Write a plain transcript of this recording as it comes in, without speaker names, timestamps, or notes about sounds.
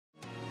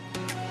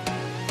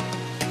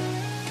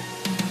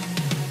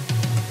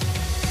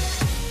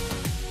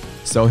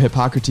So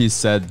Hippocrates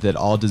said that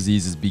all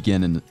diseases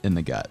begin in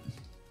the gut.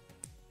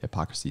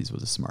 Hippocrates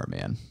was a smart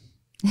man.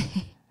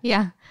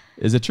 Yeah.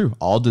 Is it true?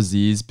 All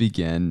disease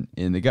begin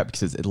in the gut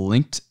because it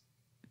linked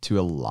to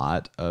a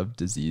lot of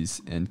disease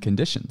and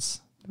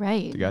conditions.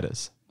 Right. The gut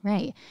is.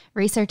 Right.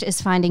 Research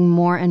is finding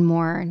more and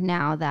more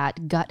now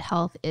that gut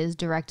health is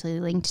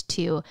directly linked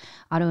to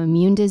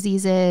autoimmune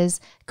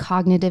diseases,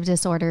 cognitive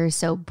disorders,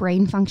 so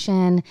brain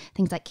function,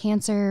 things like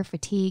cancer,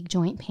 fatigue,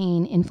 joint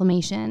pain,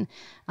 inflammation,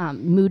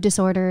 mood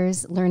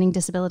disorders, learning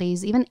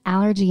disabilities, even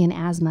allergy and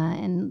asthma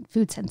and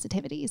food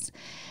sensitivities.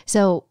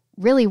 So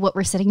really what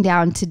we're sitting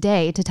down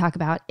today to talk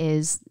about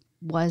is,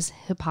 was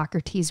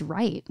Hippocrates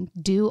right?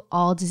 Do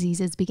all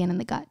diseases begin in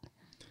the gut?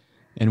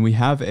 And we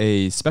have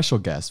a special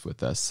guest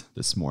with us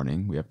this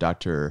morning. We have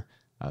Dr.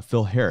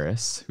 Phil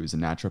Harris, who's a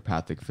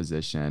naturopathic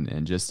physician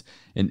and just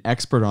an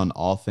expert on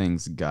all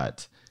things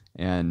gut.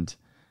 And,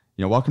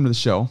 welcome to the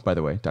show, by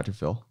the way, Dr.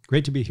 Phil.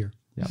 Great to be here.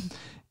 Yeah.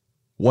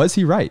 Was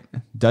he right?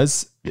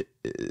 Does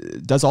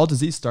all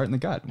disease start in the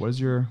gut?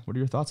 What are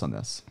your thoughts on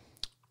this?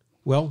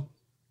 Well,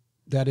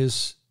 that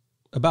is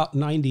about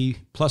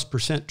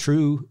 90+%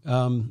 true.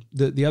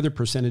 The other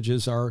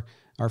percentages are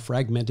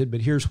fragmented,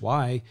 but here's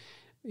why.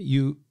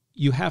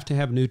 You have to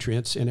have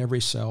nutrients in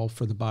every cell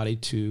for the body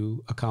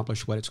to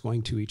accomplish what it's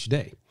going to each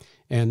day.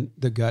 And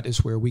the gut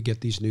is where we get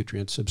these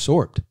nutrients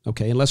absorbed,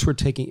 okay? Unless we're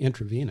taking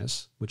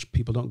intravenous, which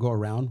people don't go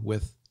around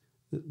with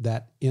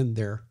that in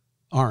their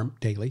arm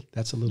daily.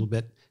 That's a little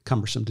bit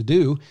cumbersome to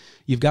do.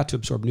 You've got to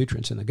absorb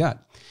nutrients in the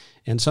gut.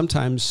 And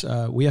sometimes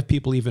we have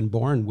people even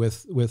born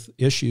with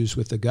issues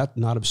with the gut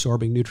not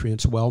absorbing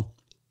nutrients well.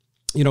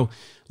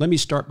 Let me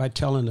start by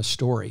telling a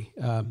story.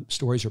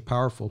 Stories are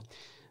powerful.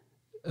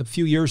 A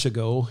few years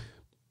ago,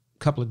 a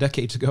couple of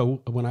decades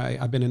ago, when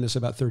I've been in this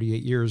about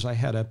 38 years, I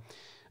had a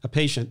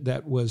patient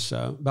that was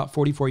about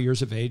 44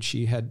 years of age.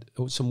 She had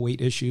some weight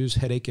issues,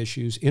 headache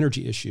issues,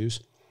 energy issues.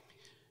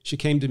 She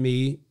came to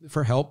me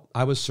for help.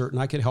 I was certain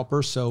I could help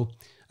her, so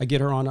I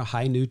get her on a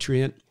high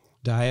nutrient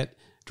diet,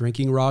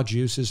 drinking raw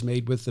juices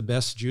made with the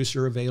best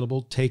juicer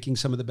available, taking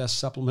some of the best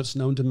supplements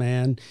known to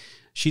man.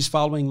 She's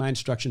following my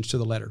instructions to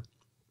the letter.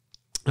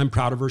 I'm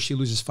proud of her. She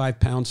loses 5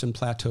 pounds and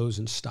plateaus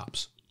and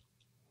stops.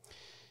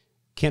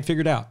 Can't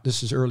figure it out.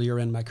 This is earlier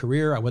in my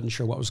career. I wasn't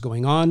sure what was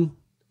going on.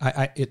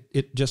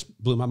 It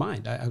just blew my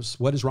mind. I was,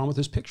 what is wrong with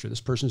this picture? This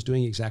person's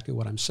doing exactly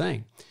what I'm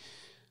saying.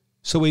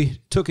 So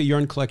we took a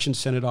urine collection,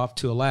 sent it off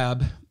to a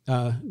lab.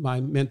 My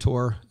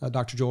mentor,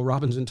 Dr. Joel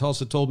Robbins in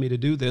Tulsa, told me to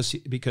do this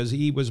because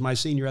he was my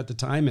senior at the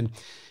time.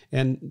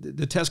 And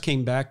the test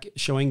came back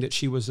showing that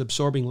she was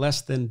absorbing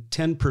less than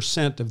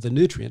 10% of the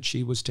nutrients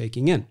she was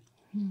taking in.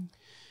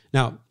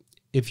 Now,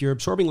 if you're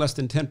absorbing less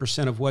than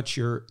 10% of what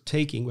you're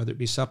taking, whether it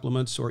be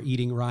supplements or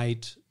eating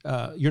right,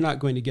 you're not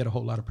going to get a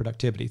whole lot of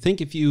productivity. Think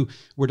if you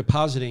were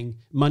depositing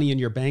money in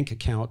your bank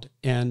account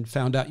and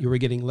found out you were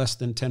getting less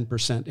than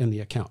 10% in the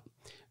account.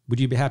 Would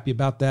you be happy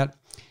about that?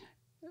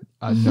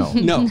 No.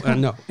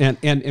 No.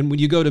 And when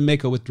you go to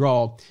make a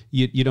withdrawal,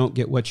 you don't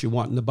get what you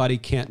want, and the body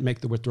can't make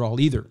the withdrawal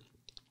either.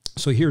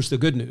 So here's the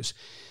good news.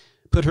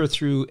 Put her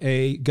through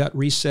a gut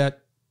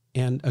reset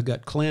and a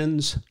gut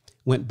cleanse,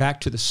 went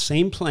back to the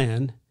same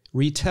plan,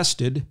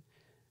 retested,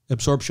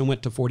 absorption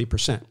went to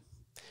 40%.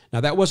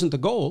 Now, that wasn't the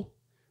goal,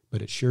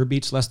 but it sure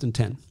beats less than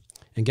 10.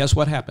 And guess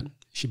what happened?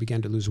 She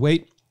began to lose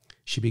weight.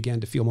 She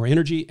began to feel more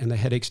energy, and the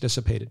headaches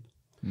dissipated.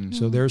 Mm-hmm.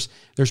 So there's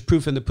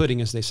proof in the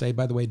pudding, as they say.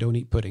 By the way, don't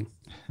eat pudding.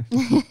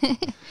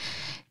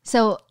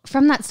 So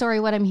from that story,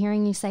 what I'm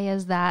hearing you say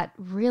is that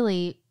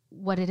really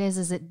what it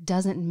is it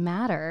doesn't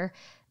matter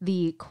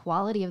the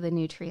quality of the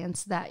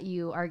nutrients that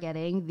you are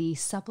getting, the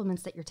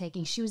supplements that you're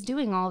taking. She was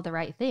doing all of the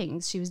right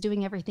things. She was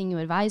doing everything you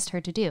advised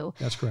her to do.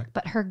 That's correct.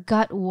 But her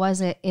gut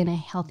wasn't in a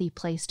healthy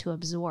place to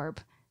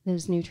absorb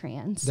those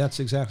nutrients. That's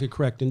exactly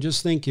correct. And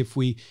just think if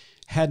we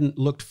hadn't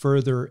looked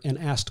further and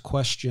asked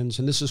questions,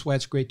 and this is why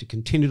it's great to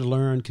continue to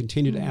learn,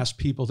 continue to ask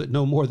people that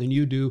know more than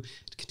you do,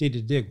 to continue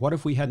to dig. What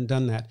if we hadn't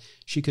done that?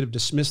 She could have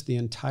dismissed the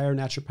entire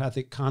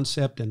naturopathic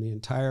concept and the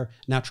entire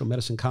natural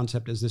medicine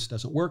concept as this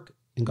doesn't work,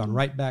 and gone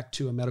right back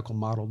to a medical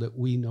model that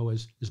we know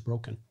is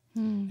broken.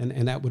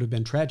 And that would have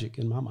been tragic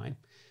in my mind.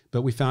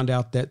 But we found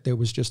out that there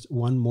was just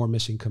one more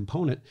missing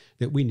component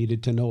that we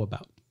needed to know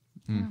about.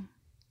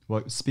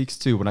 Well, it speaks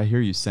to what I hear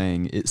you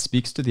saying. It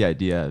speaks to the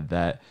idea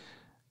that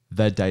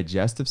the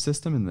digestive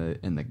system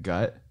in the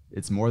gut,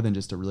 it's more than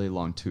just a really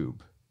long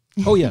tube.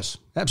 Oh, yes,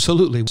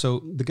 absolutely.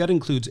 So the gut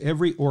includes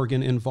every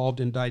organ involved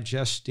in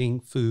digesting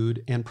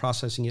food and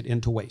processing it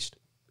into waste,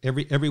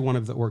 every one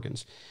of the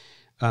organs.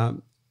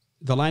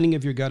 The lining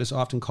of your gut is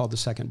often called the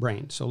second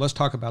brain. So let's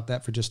talk about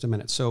that for just a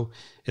minute. So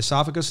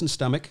esophagus and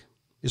stomach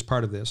is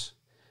part of this.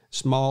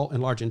 Small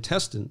and large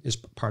intestine is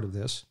part of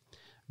this.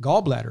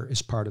 Gallbladder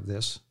is part of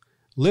this.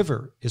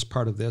 Liver is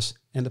part of this.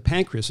 And the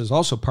pancreas is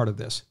also part of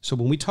this. So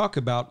when we talk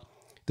about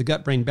the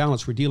gut-brain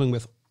balance, we're dealing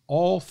with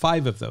all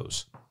 5 of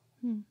those.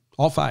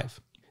 All 5.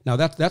 Now,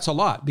 that's a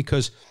lot,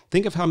 because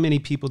think of how many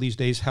people these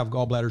days have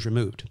gallbladders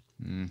removed.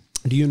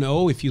 Do you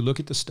know, if you look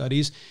at the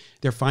studies,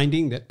 they're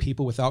finding that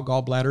people without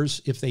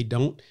gallbladders, if they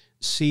don't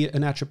see a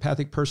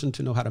naturopathic person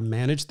to know how to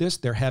manage this,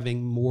 they're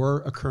having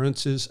more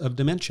occurrences of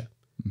dementia.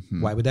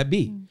 Why would that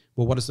be?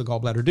 Well, what does the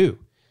gallbladder do?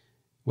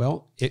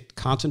 Well, it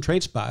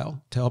concentrates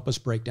bile to help us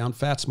break down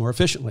fats more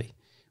efficiently.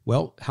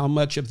 Well, how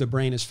much of the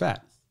brain is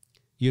fat?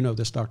 You know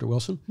this, Dr.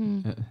 Wilson.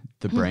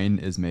 The brain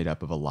is made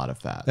up of a lot of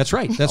fat. That's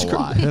right. That's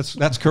correct.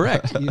 That's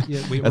correct.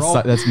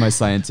 That's my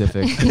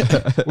scientific.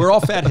 We're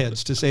all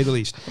fatheads, to say the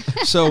least.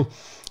 So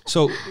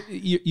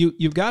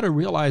you've got to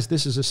realize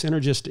this is a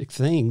synergistic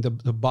thing.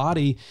 The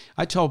body.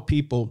 I tell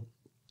people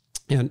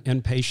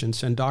and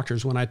patients and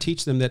doctors when I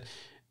teach them that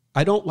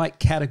I don't like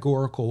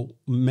categorical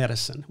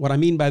medicine. What I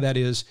mean by that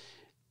is,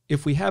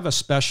 if we have a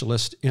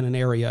specialist in an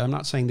area, I'm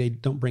not saying they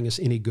don't bring us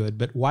any good,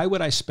 but why would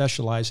I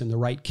specialize in the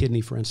right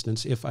kidney, for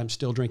instance, if I'm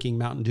still drinking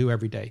Mountain Dew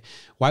every day?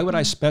 Why would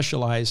I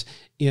specialize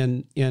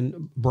in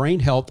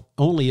brain health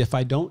only if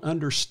I don't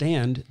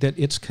understand that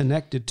it's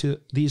connected to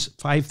these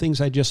 5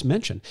 things I just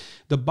mentioned?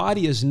 The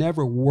body is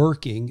never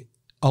working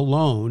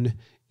alone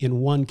in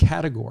one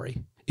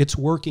category. It's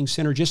working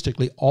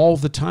synergistically all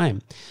the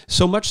time.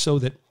 So much so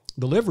that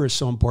the liver is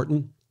so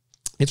important.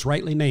 It's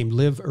rightly named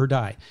live or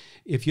die.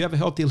 If you have a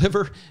healthy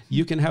liver,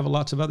 you can have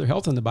lots of other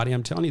health in the body.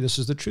 I'm telling you, this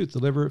is the truth. The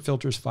liver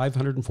filters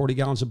 540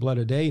 gallons of blood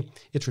a day.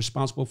 It's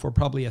responsible for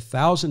probably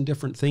 1,000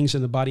 different things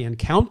in the body and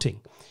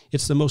counting.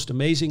 It's the most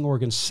amazing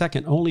organ,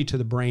 second only to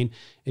the brain,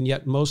 and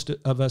yet most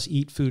of us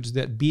eat foods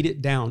that beat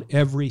it down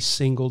every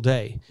single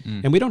day.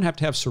 And we don't have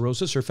to have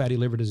cirrhosis or fatty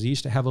liver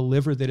disease to have a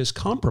liver that is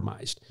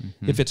compromised.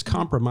 If it's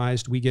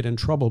compromised, we get in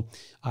trouble.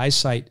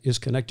 Eyesight is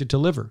connected to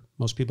liver.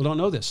 Most people don't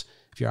know this.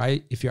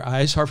 If your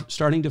eyes are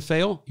starting to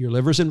fail, your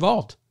liver's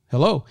involved.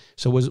 Hello.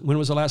 So when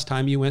was the last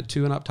time you went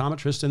to an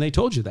optometrist and they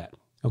told you that?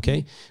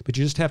 Okay. But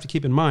you just have to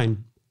keep in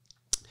mind,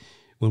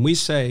 when we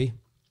say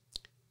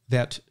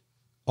that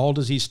all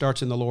disease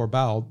starts in the lower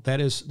bowel,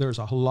 there's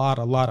a lot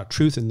of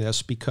truth in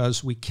this,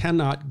 because we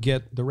cannot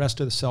get the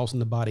rest of the cells in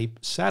the body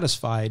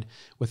satisfied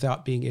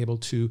without being able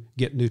to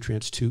get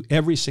nutrients to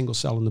every single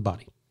cell in the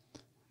body.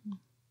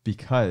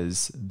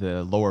 Because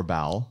the lower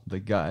bowel, the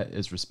gut,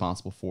 is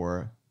responsible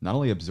for not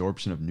only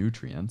absorption of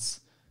nutrients,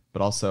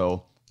 but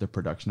also the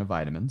production of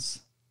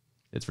vitamins.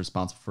 It's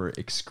responsible for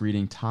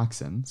excreting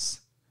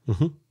toxins.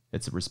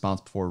 It's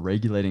responsible for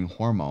regulating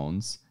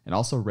hormones and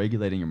also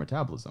regulating your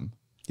metabolism.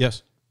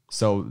 Yes.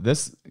 So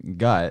this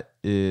gut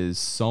is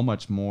so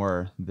much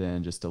more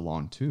than just a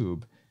long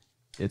tube.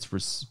 It's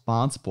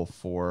responsible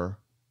for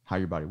how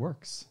your body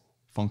works,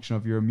 function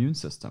of your immune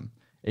system.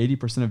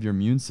 80% of your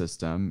immune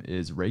system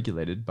is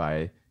regulated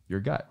by your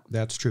gut.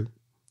 That's true.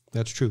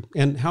 That's true.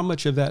 And how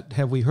much of that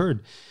have we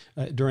heard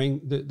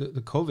during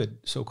the COVID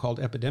so-called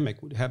epidemic?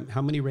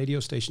 How many radio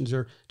stations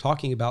are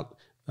talking about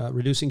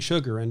reducing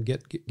sugar and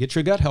get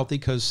your gut healthy,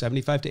 because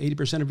 75 to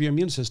 80% of your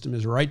immune system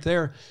is right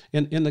there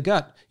in the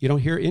gut. You don't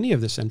hear any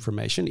of this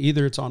information.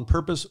 Either it's on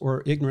purpose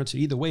or ignorance.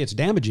 Either way, it's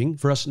damaging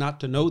for us not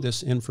to know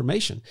this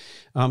information.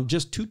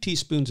 Just 2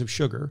 teaspoons of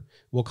sugar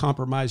will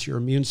compromise your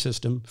immune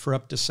system for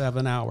up to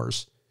 7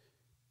 hours.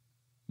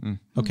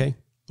 Okay?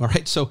 All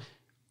right. So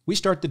we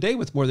start the day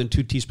with more than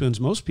 2 teaspoons,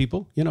 most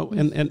people,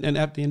 and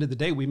at the end of the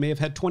day, we may have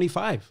had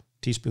 25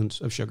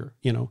 teaspoons of sugar,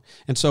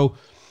 And so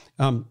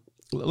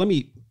let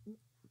me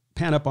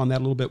pan up on that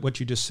a little bit,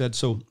 what you just said.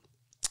 So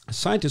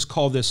scientists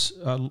call this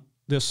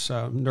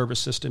nervous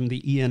system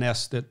the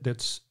ENS,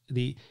 that's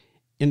the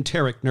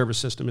enteric nervous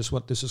system is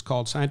what this is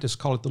called. Scientists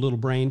call it the little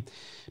brain,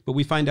 but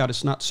we find out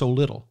it's not so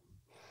little.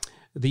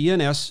 The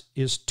ENS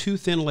is 2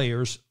 thin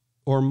layers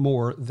or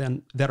more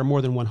than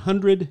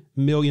 100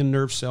 million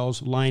nerve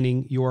cells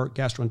lining your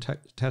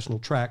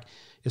gastrointestinal tract,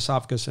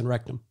 esophagus, and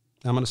rectum.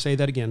 I'm going to say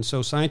that again.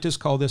 So scientists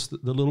call this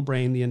the little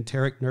brain, the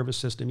enteric nervous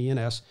system,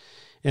 ENS,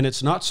 and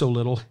it's not so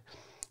little.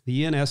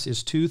 The ENS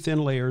is 2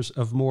 thin layers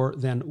of more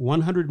than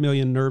 100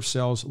 million nerve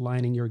cells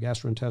lining your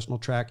gastrointestinal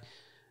tract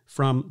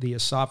from the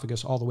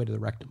esophagus all the way to the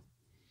rectum.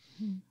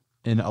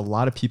 And a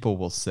lot of people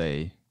will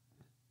say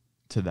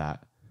to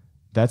that,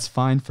 that's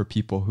fine for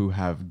people who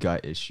have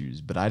gut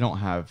issues, but I don't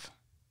have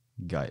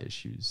gut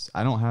issues.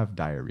 I don't have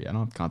diarrhea. I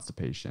don't have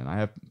constipation. I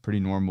have pretty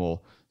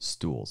normal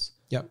stools.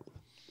 Yep.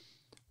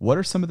 What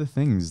are some of the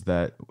things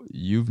that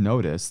you've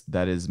noticed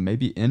that is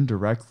maybe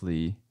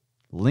indirectly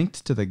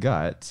linked to the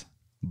gut,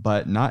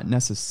 but not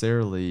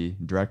necessarily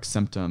direct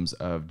symptoms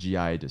of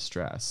GI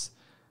distress?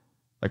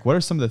 Like, what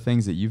are some of the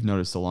things that you've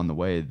noticed along the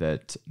way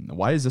that,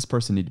 why does this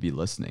person need to be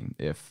listening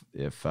if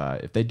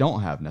they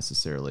don't have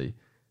necessarily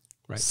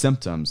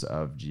symptoms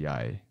of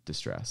GI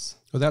distress?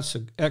 Well, that's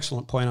an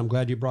excellent point. I'm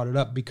glad you brought it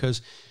up,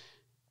 because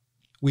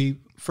we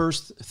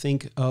first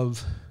think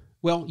of,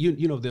 well,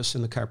 you know this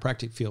in the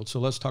chiropractic field, so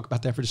let's talk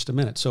about that for just a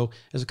minute. So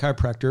as a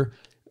chiropractor,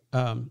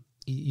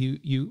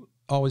 you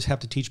always have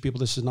to teach people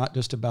this is not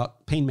just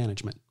about pain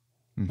management,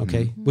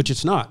 okay? Which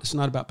it's not. It's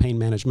not about pain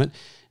management.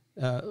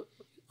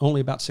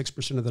 Only about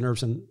 6% of the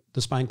nerves in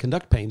the spine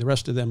conduct pain. The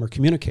rest of them are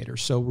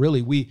communicators. So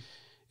really,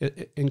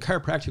 in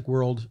chiropractic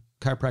world,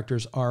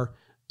 chiropractors are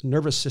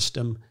nervous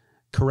system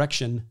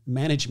correction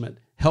management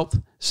health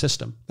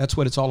system. That's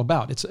what it's all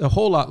about. It's a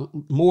whole lot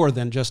more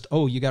than just,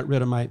 oh, you got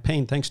rid of my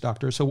pain. Thanks,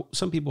 doctor. So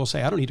some people will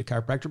say, I don't need a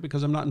chiropractor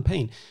because I'm not in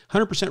pain.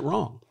 100%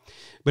 wrong.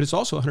 But it's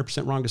also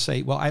 100% wrong to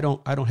say, well, I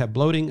don't have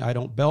bloating. I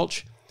don't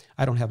belch.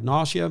 I don't have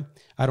nausea.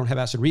 I don't have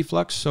acid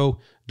reflux. So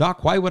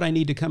doc, why would I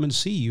need to come and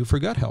see you for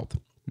gut health?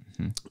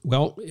 Mm-hmm.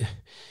 Well,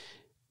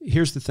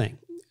 here's the thing.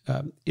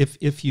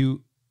 If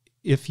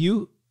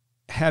you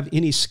have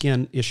any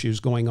skin issues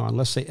going on,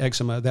 let's say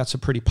eczema, that's a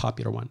pretty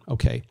popular one.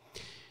 Okay.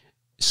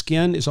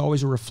 Skin is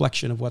always a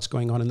reflection of what's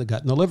going on in the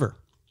gut and the liver.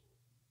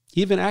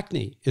 Even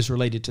acne is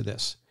related to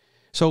this.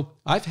 So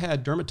I've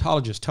had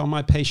dermatologists tell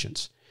my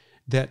patients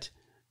that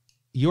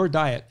your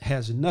diet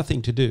has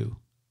nothing to do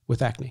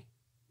with acne.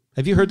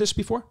 Have you heard this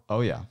before?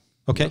 Oh, yeah.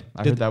 Okay.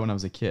 I heard that when I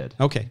was a kid.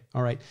 Okay.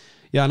 All right.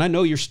 Yeah, and I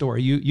know your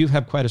story. You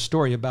have quite a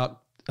story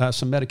about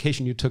some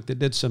medication you took that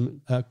did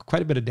some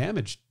quite a bit of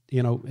damage,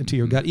 to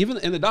your gut.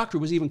 And the doctor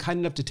was even kind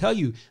enough to tell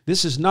you,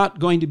 this is not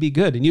going to be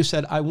good. And you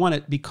said, I want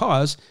it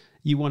because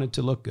you wanted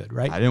to look good,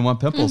 right? I didn't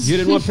want pimples. You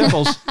didn't want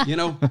pimples,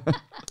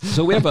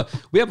 So we have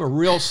a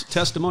real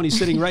testimony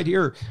sitting right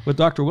here with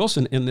Dr.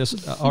 Wilson in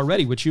this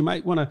already, which you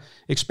might want to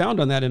expound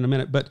on that in a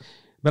minute. But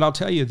I'll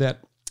tell you that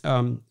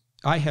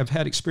I have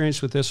had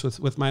experience with this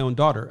with my own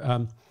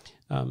daughter.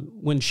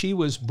 When she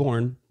was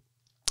born,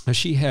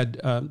 she had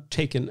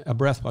taken a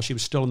breath while she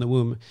was still in the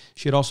womb.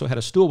 She had also had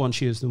a stool when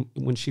she was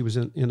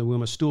in the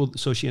womb, a stool.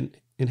 So she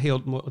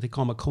inhaled what they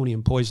call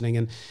meconium poisoning.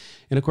 And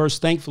of course,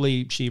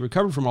 thankfully, she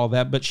recovered from all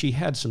that, but she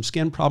had some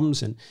skin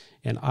problems and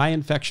eye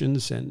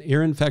infections and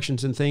ear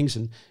infections and things,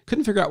 and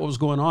couldn't figure out what was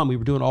going on. We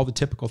were doing all the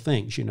typical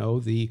things,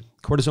 the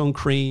cortisone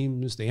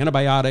creams, the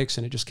antibiotics,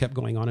 and it just kept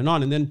going on.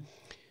 And then,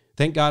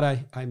 thank God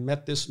I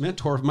met this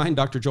mentor of mine,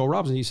 Dr. Joel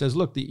Robinson. He says,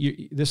 look,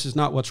 this is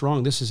not what's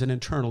wrong. This is an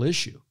internal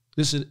issue.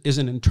 This is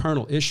an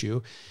internal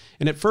issue.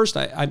 And at first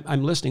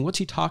I'm listening. What's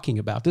he talking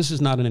about? This is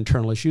not an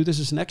internal issue. This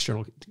is an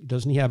external.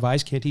 Doesn't he have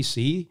eyes? Can't he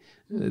see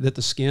that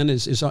the skin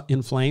is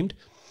inflamed?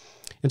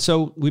 And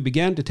so we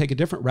began to take a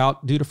different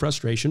route due to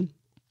frustration.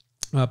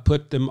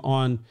 Put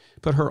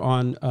her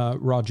on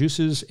raw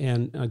juices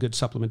and good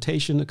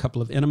supplementation, a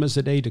couple of enemas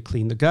a day to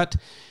clean the gut.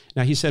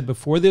 Now he said,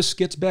 before this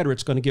gets better,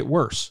 it's going to get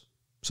worse.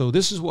 So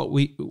this is what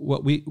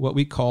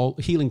we call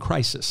healing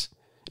crisis.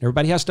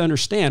 Everybody has to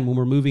understand when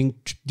we're moving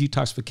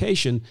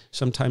detoxification,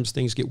 sometimes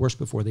things get worse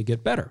before they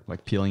get better.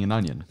 Like peeling an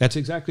onion. That's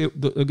exactly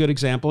a good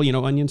example.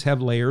 Onions have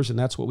layers, and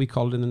that's what we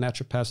call it in the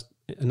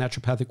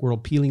naturopathic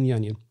world, peeling the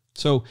onion.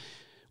 So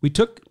we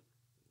took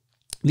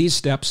these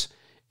steps,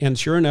 and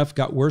sure enough,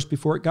 got worse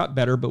before it got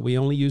better, but we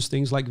only used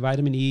things like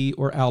vitamin E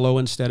or aloe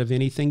instead of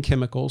anything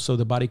chemical, so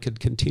the body could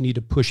continue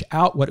to push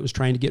out what it was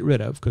trying to get rid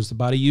of, because the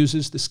body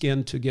uses the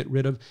skin to get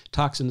rid of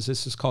toxins.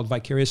 This is called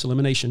vicarious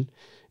elimination.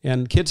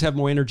 And kids have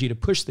more energy to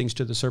push things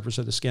to the surface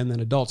of the skin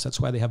than adults. That's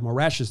why they have more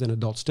rashes than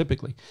adults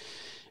typically.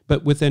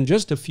 But within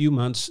just a few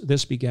months,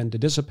 this began to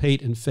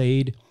dissipate and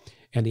fade,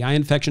 and the eye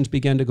infections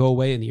began to go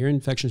away, and the ear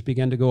infections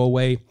began to go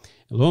away.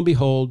 And lo and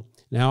behold,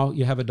 now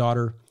you have a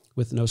daughter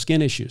with no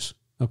skin issues.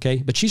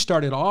 Okay, but she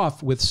started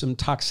off with some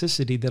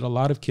toxicity that a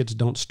lot of kids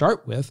don't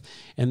start with,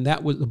 and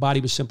that was the body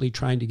was simply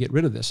trying to get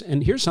rid of this.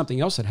 And here's something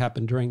else that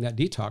happened during that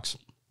detox.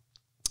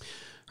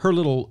 Her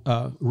little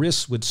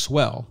wrists would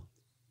swell,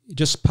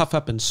 just puff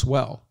up and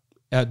swell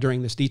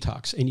during this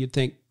detox, and you'd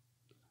think,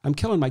 I'm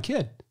killing my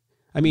kid.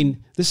 I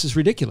mean, this is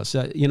ridiculous.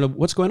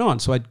 What's going on?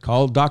 So I'd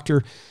call a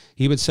doctor.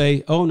 He would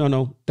say, oh,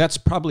 no, that's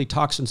probably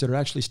toxins that are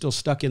actually still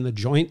stuck in the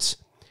joints.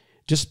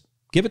 Just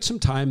give it some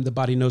time. The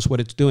body knows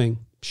what it's doing.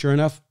 Sure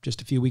enough,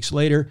 just a few weeks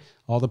later,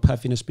 all the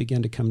puffiness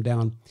began to come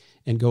down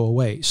and go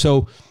away.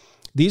 So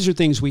these are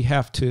things we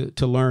have to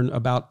learn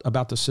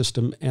about the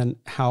system and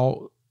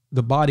how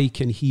the body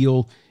can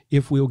heal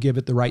if we'll give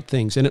it the right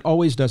things. And it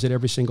always does it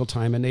every single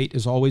time. Innate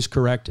is always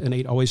correct.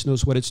 Innate always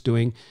knows what it's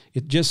doing.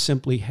 It just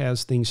simply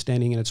has things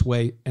standing in its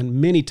way. And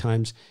many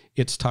times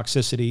it's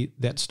toxicity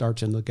that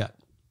starts in the gut.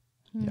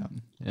 Yeah.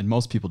 And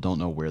most people don't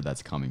know where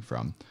that's coming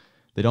from.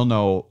 They don't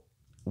know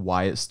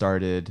why it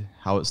started,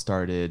 how it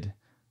started,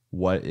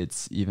 what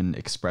it's even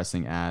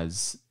expressing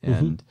as.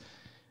 And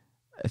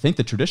I think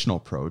the traditional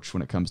approach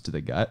when it comes to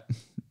the gut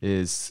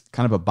is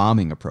kind of a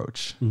bombing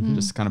approach.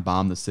 Just kind of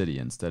bomb the city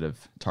instead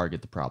of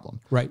target the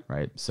problem.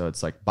 Right. So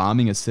it's like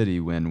bombing a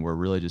city when we're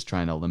really just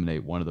trying to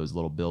eliminate one of those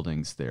little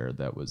buildings there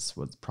that was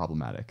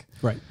problematic.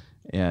 Right.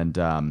 And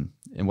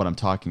what I'm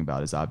talking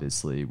about is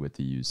obviously with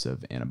the use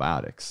of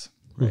antibiotics.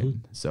 Right.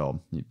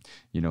 So,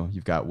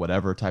 you've got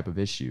whatever type of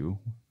issue,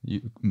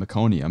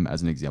 meconium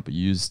as an example,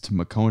 used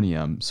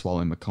meconium,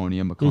 swallowing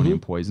meconium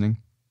poisoning.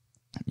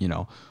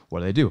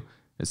 What do?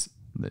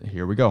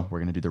 Here we go. We're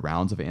going to do the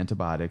rounds of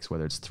antibiotics,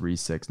 whether it's 3,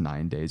 6,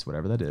 9 days,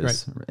 whatever that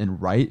is. Right.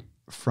 And right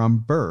from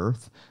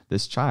birth,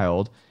 this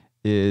child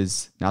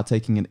is now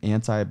taking an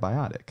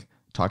antibiotic.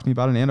 Talk to me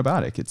about an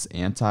antibiotic. It's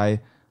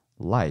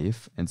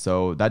anti-life. And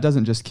so that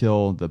doesn't just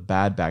kill the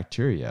bad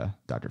bacteria,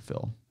 Dr.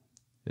 Phil.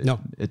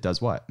 It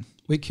does what?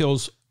 It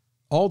kills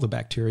all the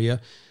bacteria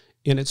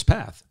in its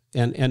path.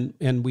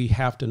 And we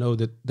have to know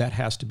that that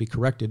has to be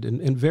corrected.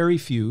 And very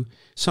few,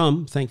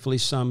 thankfully,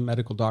 some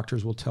medical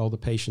doctors will tell the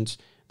patients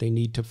they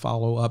need to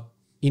follow up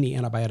any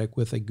antibiotic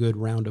with a good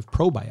round of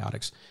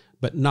probiotics,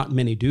 but not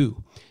many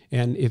do.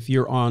 And if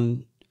you're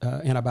on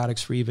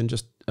antibiotics for even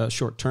just a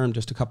short term,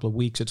 just a couple of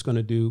weeks, it's going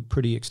to do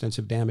pretty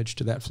extensive damage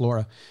to that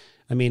flora.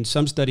 I mean,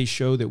 some studies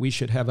show that we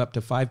should have up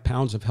to 5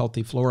 pounds of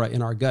healthy flora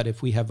in our gut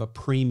if we have a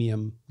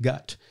premium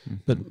gut.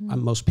 But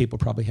most people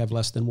probably have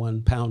less than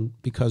 1 pound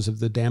because of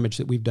the damage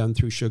that we've done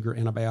through sugar,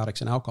 antibiotics,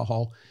 and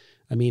alcohol.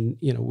 I mean,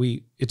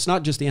 it's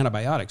not just the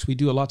antibiotics. We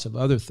do lots of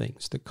other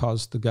things that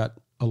cause the gut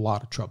a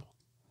lot of trouble.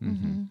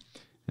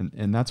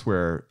 And that's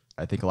where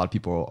I think a lot of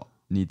people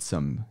need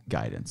some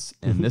guidance.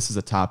 And this is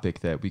a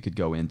topic that we could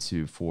go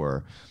into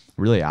for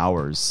really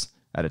hours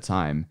at a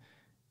time.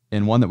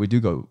 And one that we do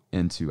go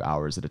into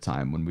hours at a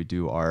time when we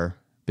do our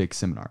big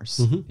seminars.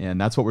 And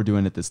that's what we're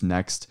doing at this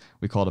next,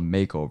 we call it a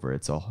makeover.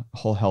 It's a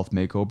whole health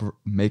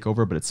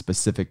makeover, but it's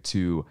specific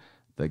to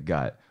the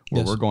gut,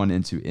 where we're going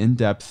into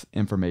in-depth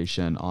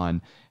information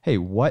on, hey,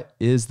 what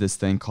is this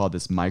thing called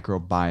this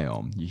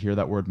microbiome? You hear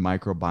that word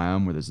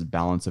microbiome, where there's a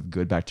balance of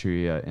good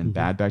bacteria and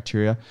bad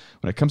bacteria.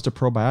 When it comes to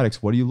probiotics,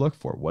 what do you look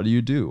for? What do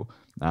you do?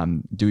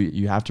 Do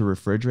you have to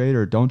refrigerate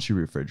or don't you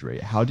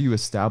refrigerate? How do you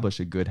establish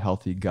a good,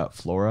 healthy gut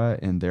flora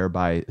and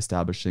thereby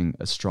establishing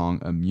a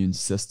strong immune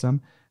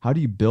system? How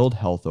do you build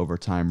health over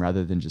time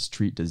rather than just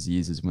treat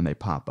diseases when they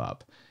pop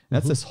up? And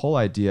that's this whole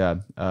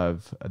idea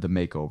of the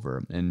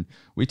makeover. And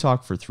we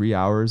talk for 3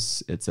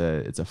 hours. It's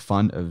a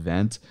fun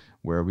event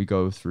where we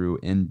go through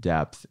in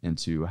depth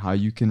into how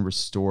you can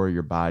restore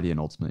your body and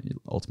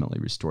ultimately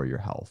restore your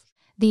health.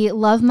 The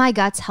Love My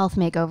Guts Health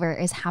Makeover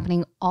is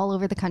happening all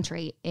over the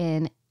country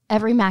in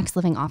every Max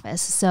Living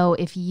office. So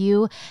if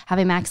you have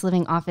a Max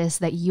Living office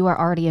that you are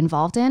already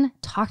involved in,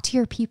 talk to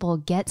your people,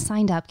 get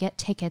signed up, get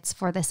tickets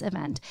for this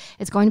event.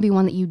 It's going to be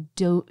one that you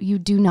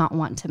do not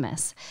want to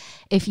miss.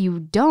 If you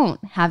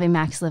don't have a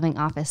Max Living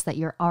office that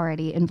you're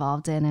already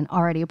involved in and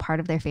already a part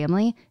of their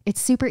family,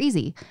 it's super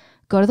easy.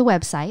 Go to the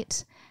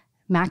website,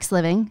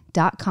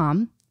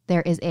 maxliving.com.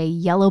 There is a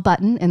yellow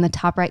button in the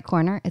top right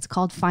corner. It's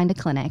called Find a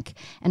Clinic.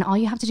 And all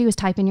you have to do is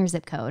type in your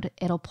zip code.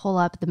 It'll pull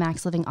up the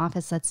Max Living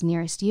office that's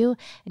nearest you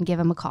and give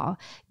them a call.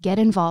 Get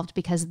involved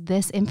because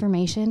this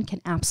information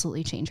can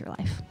absolutely change your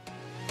life.